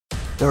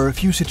There are a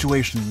few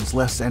situations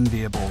less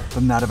enviable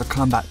than that of a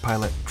combat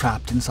pilot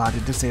trapped inside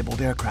a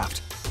disabled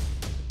aircraft.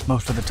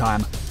 Most of the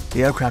time,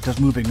 the aircraft is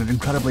moving at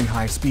incredibly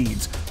high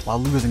speeds while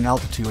losing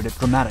altitude at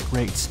dramatic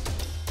rates.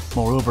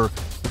 Moreover,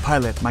 the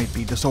pilot might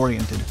be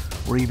disoriented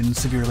or even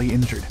severely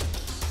injured.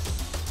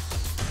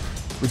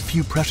 With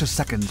few precious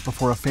seconds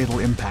before a fatal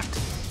impact,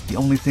 the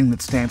only thing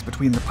that stands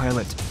between the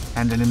pilot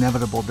and an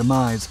inevitable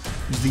demise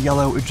is the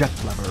yellow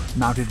eject lever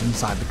mounted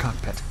inside the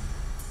cockpit.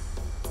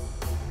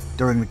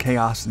 During the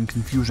chaos and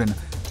confusion,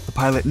 the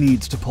pilot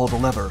needs to pull the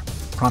lever,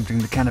 prompting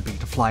the canopy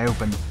to fly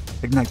open,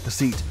 ignite the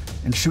seat,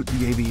 and shoot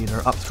the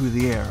aviator up through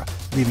the air,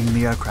 leaving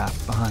the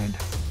aircraft behind.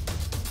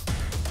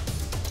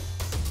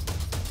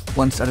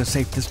 Once at a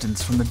safe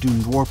distance from the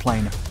doomed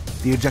warplane,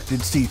 the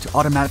ejected seat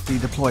automatically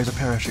deploys a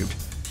parachute,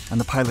 and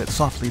the pilot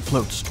softly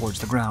floats towards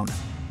the ground.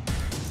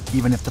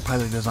 Even if the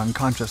pilot is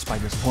unconscious by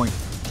this point,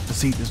 the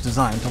seat is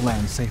designed to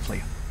land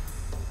safely.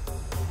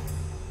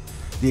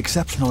 The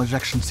exceptional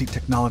ejection seat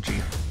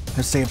technology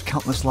has saved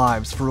countless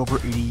lives for over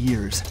 80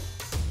 years.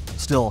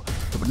 Still,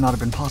 it would not have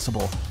been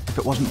possible if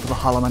it wasn't for the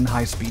Holloman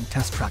High-Speed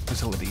Test Track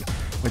facility,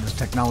 where this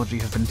technology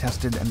has been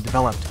tested and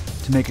developed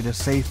to make it as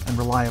safe and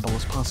reliable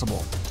as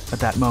possible at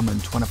that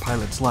moment when a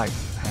pilot's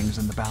life hangs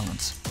in the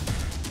balance.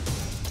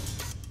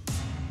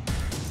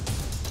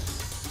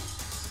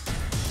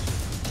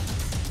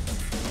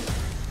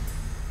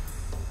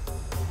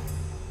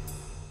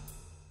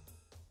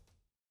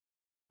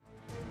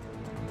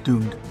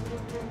 Doomed.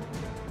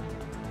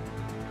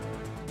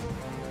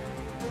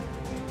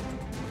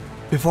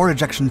 Before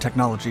ejection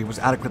technology was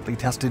adequately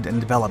tested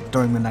and developed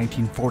during the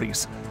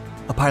 1940s,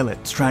 a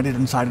pilot stranded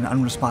inside an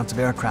unresponsive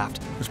aircraft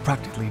was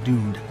practically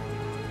doomed.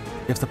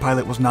 If the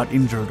pilot was not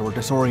injured or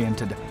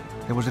disoriented,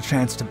 there was a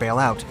chance to bail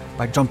out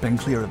by jumping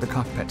clear of the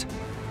cockpit.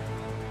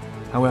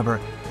 However,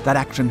 that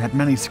action had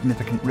many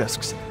significant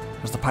risks,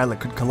 as the pilot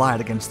could collide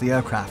against the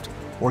aircraft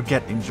or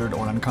get injured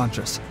or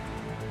unconscious.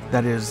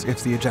 That is,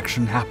 if the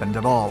ejection happened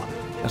at all,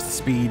 as the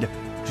speed,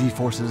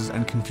 G-forces,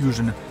 and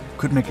confusion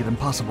could make it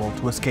impossible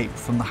to escape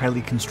from the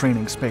highly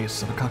constraining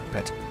space of a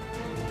cockpit.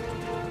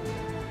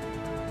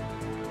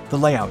 The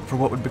layout for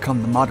what would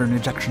become the modern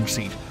ejection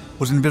seat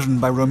was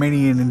envisioned by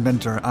Romanian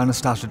inventor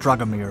Anastase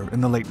Dragomir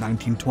in the late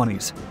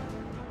 1920s.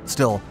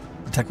 Still,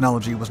 the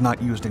technology was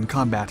not used in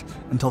combat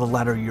until the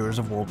latter years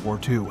of World War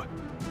II.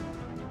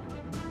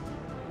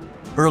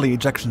 Early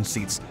ejection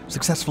seats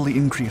successfully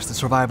increased the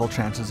survival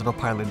chances of a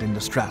pilot in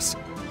distress,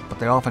 but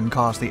they often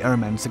caused the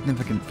airmen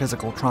significant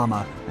physical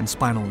trauma and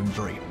spinal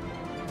injury.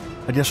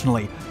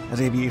 Additionally, as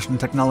aviation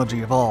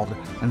technology evolved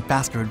and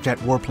faster jet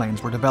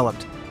warplanes were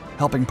developed,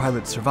 helping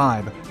pilots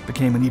survive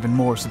became an even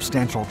more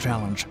substantial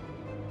challenge.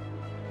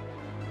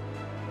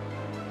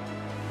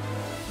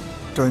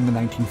 During the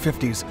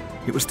 1950s,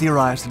 it was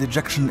theorized that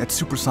ejection at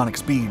supersonic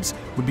speeds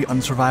would be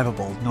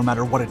unsurvivable no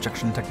matter what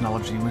ejection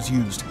technology was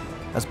used,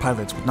 as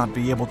pilots would not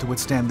be able to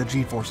withstand the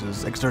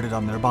G-forces exerted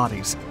on their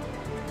bodies.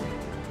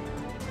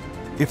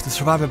 If the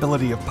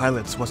survivability of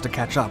pilots was to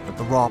catch up with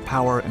the raw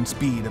power and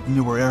speed of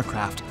newer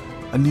aircraft,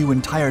 a new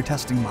entire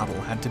testing model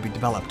had to be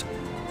developed,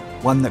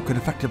 one that could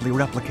effectively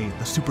replicate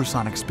the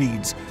supersonic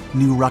speeds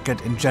new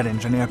rocket and jet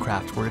engine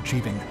aircraft were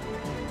achieving.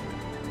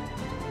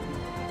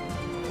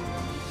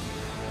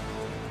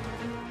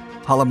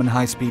 Holloman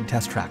High-Speed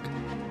Test Track.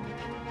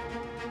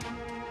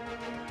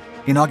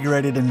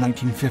 Inaugurated in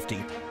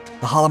 1950,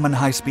 the Holloman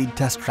High-Speed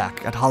Test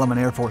Track at Holloman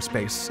Air Force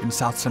Base in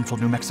south-central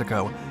New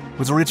Mexico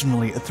was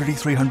originally a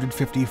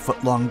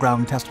 3,350-foot-long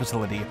ground test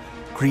facility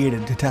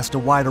created to test a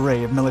wide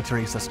array of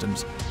military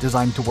systems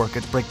designed to work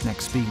at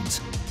breakneck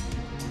speeds.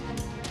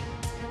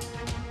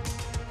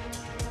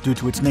 Due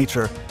to its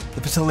nature,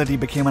 the facility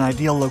became an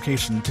ideal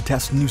location to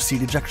test new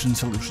seat ejection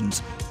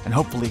solutions and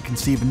hopefully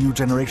conceive a new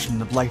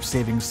generation of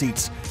life-saving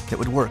seats that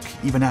would work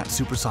even at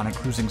supersonic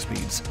cruising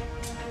speeds.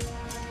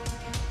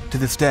 To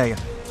this day,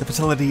 the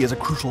facility is a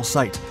crucial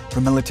site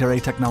for military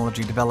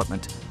technology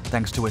development,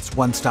 thanks to its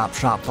one-stop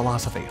shop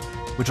philosophy,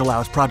 which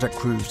allows project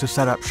crews to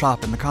set up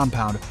shop in the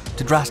compound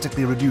to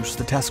drastically reduce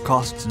the test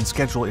costs and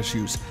schedule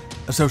issues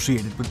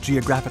associated with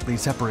geographically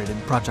separated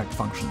project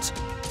functions.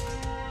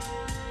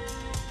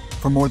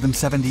 For more than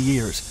 70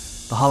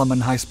 years, the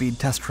Holloman High-Speed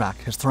Test Track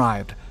has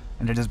thrived,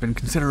 and it has been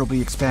considerably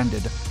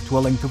expanded to a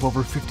length of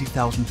over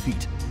 50,000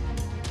 feet.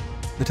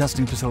 The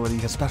testing facility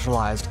has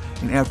specialized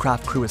in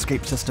aircraft crew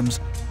escape systems,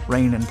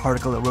 rain and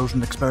particle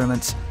erosion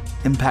experiments,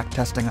 impact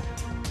testing,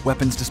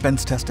 weapons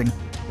dispense testing,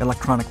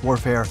 electronic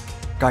warfare,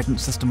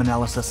 guidance system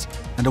analysis,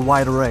 and a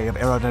wide array of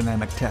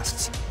aerodynamic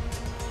tests.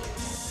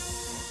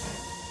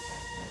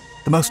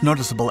 The most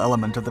noticeable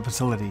element of the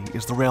facility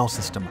is the rail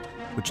system,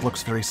 which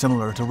looks very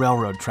similar to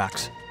railroad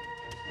tracks.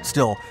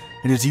 Still,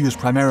 it is used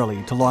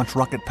primarily to launch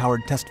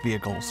rocket-powered test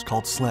vehicles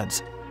called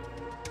sleds.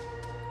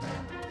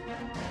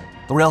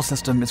 The rail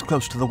system is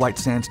close to the White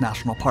Sands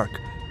National Park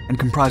and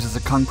comprises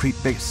a concrete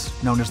base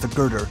known as the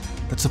girder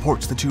that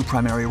supports the two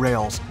primary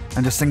rails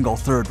and a single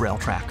third rail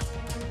track.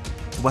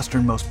 The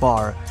westernmost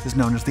bar is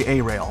known as the A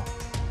rail,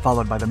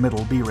 followed by the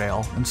middle B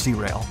rail and C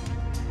rail.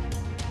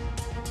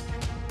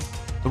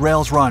 The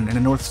rails run in a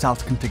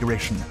north-south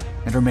configuration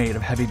and are made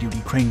of heavy-duty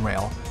crane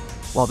rail,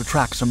 while the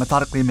tracks are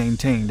methodically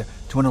maintained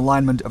to an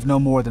alignment of no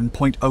more than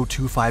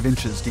 0.025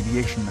 inches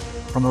deviation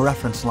from a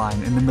reference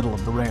line in the middle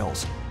of the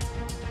rails.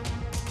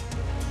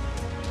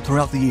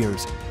 Throughout the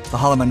years, the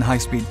Holloman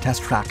high-speed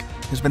test track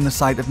has been the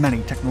site of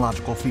many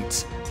technological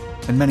feats,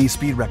 and many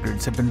speed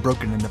records have been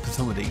broken in the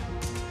facility.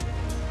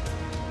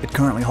 It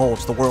currently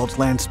holds the world's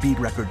land speed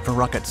record for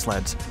rocket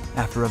sleds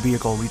after a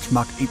vehicle reached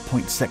Mach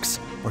 8.6,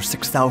 or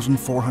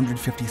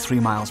 6,453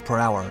 miles per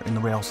hour in the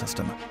rail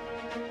system.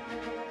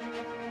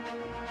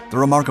 The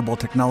remarkable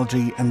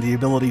technology and the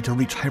ability to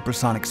reach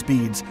hypersonic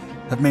speeds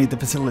have made the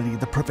facility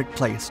the perfect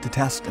place to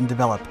test and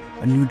develop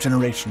a new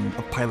generation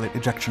of pilot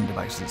ejection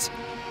devices.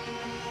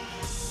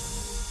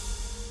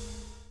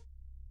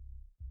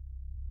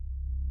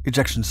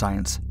 Ejection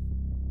science.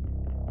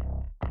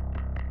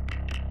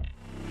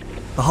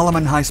 The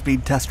Holloman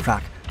high-speed test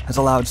track has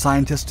allowed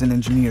scientists and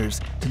engineers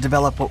to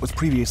develop what was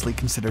previously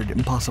considered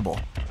impossible: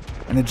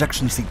 an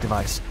ejection seat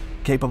device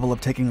capable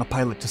of taking a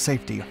pilot to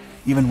safety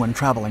even when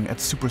traveling at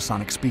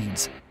supersonic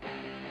speeds.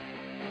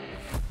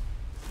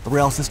 The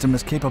rail system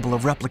is capable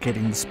of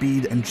replicating the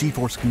speed and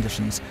G-force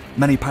conditions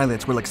many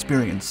pilots will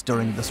experience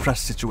during the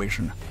stress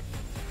situation.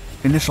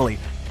 Initially,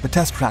 the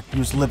test track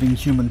used living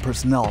human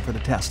personnel for the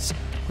tests,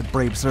 with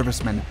brave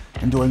servicemen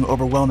enduring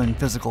overwhelming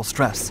physical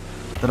stress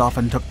that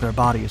often took their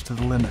bodies to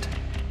the limit.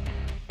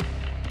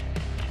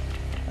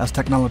 As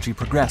technology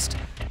progressed,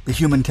 the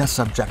human test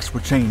subjects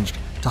were changed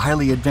to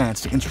highly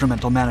advanced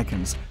instrumental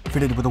mannequins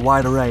fitted with a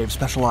wide array of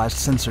specialized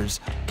sensors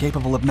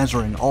capable of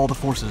measuring all the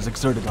forces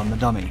exerted on the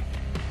dummy.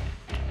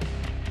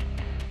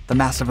 The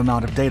massive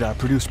amount of data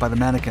produced by the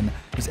mannequin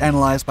is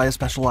analyzed by a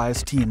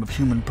specialized team of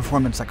human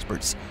performance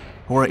experts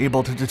who are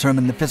able to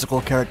determine the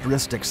physical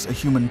characteristics a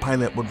human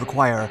pilot would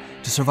require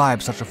to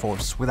survive such a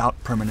force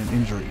without permanent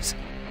injuries.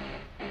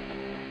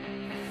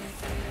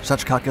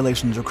 Such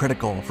calculations are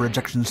critical for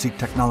ejection seat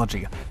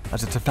technology,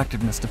 as its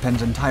effectiveness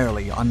depends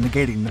entirely on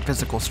negating the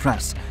physical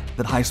stress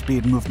that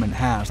high-speed movement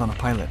has on a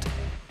pilot.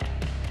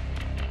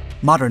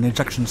 Modern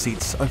ejection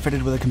seats are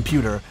fitted with a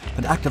computer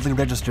that actively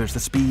registers the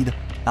speed,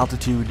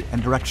 altitude,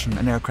 and direction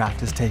an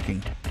aircraft is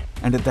taking,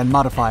 and it then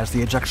modifies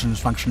the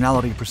ejection's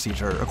functionality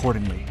procedure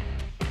accordingly.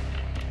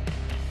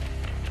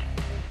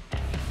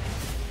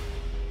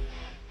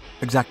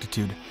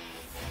 Exactitude.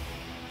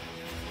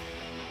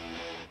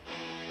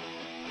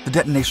 The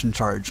detonation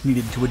charge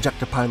needed to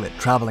eject a pilot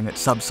traveling at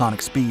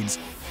subsonic speeds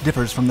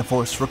differs from the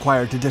force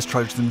required to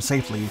discharge them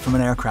safely from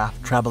an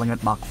aircraft traveling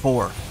at Mach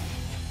 4.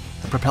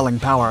 The propelling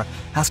power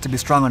has to be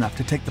strong enough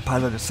to take the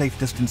pilot a safe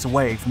distance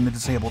away from the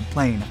disabled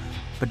plane,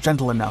 but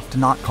gentle enough to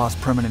not cause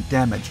permanent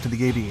damage to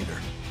the aviator.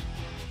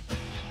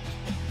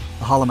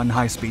 The Holloman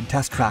high-speed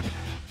test track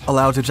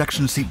allows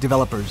ejection seat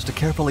developers to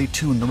carefully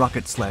tune the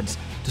rocket sleds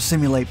to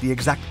simulate the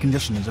exact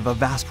conditions of a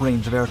vast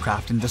range of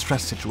aircraft in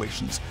distress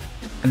situations,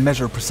 and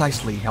measure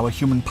precisely how a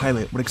human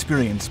pilot would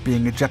experience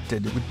being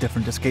ejected with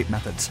different escape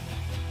methods.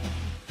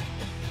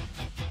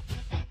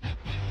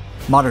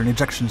 Modern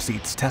ejection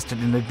seats tested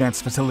in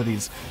advanced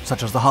facilities,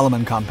 such as the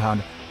Holloman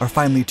compound, are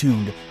finely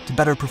tuned to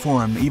better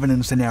perform even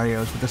in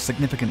scenarios with a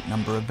significant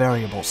number of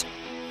variables.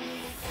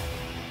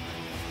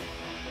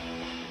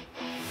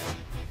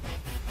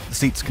 The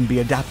seats can be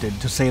adapted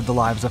to save the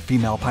lives of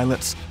female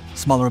pilots,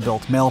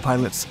 smaller-built male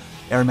pilots,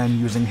 airmen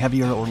using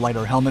heavier or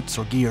lighter helmets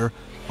or gear,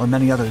 or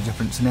many other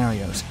different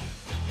scenarios.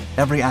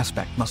 Every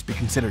aspect must be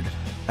considered,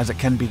 as it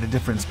can be the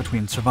difference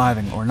between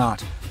surviving or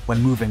not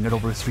when moving at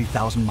over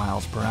 3,000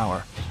 miles per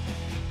hour.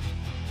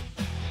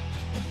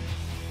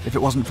 If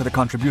it wasn't for the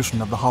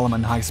contribution of the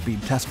Holloman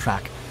high-speed test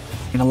track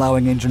in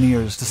allowing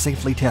engineers to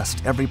safely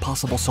test every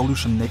possible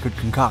solution they could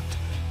concoct,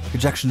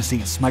 ejection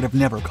seats might have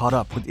never caught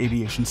up with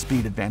aviation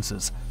speed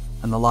advances,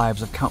 and the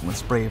lives of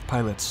countless brave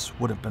pilots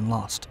would have been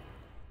lost.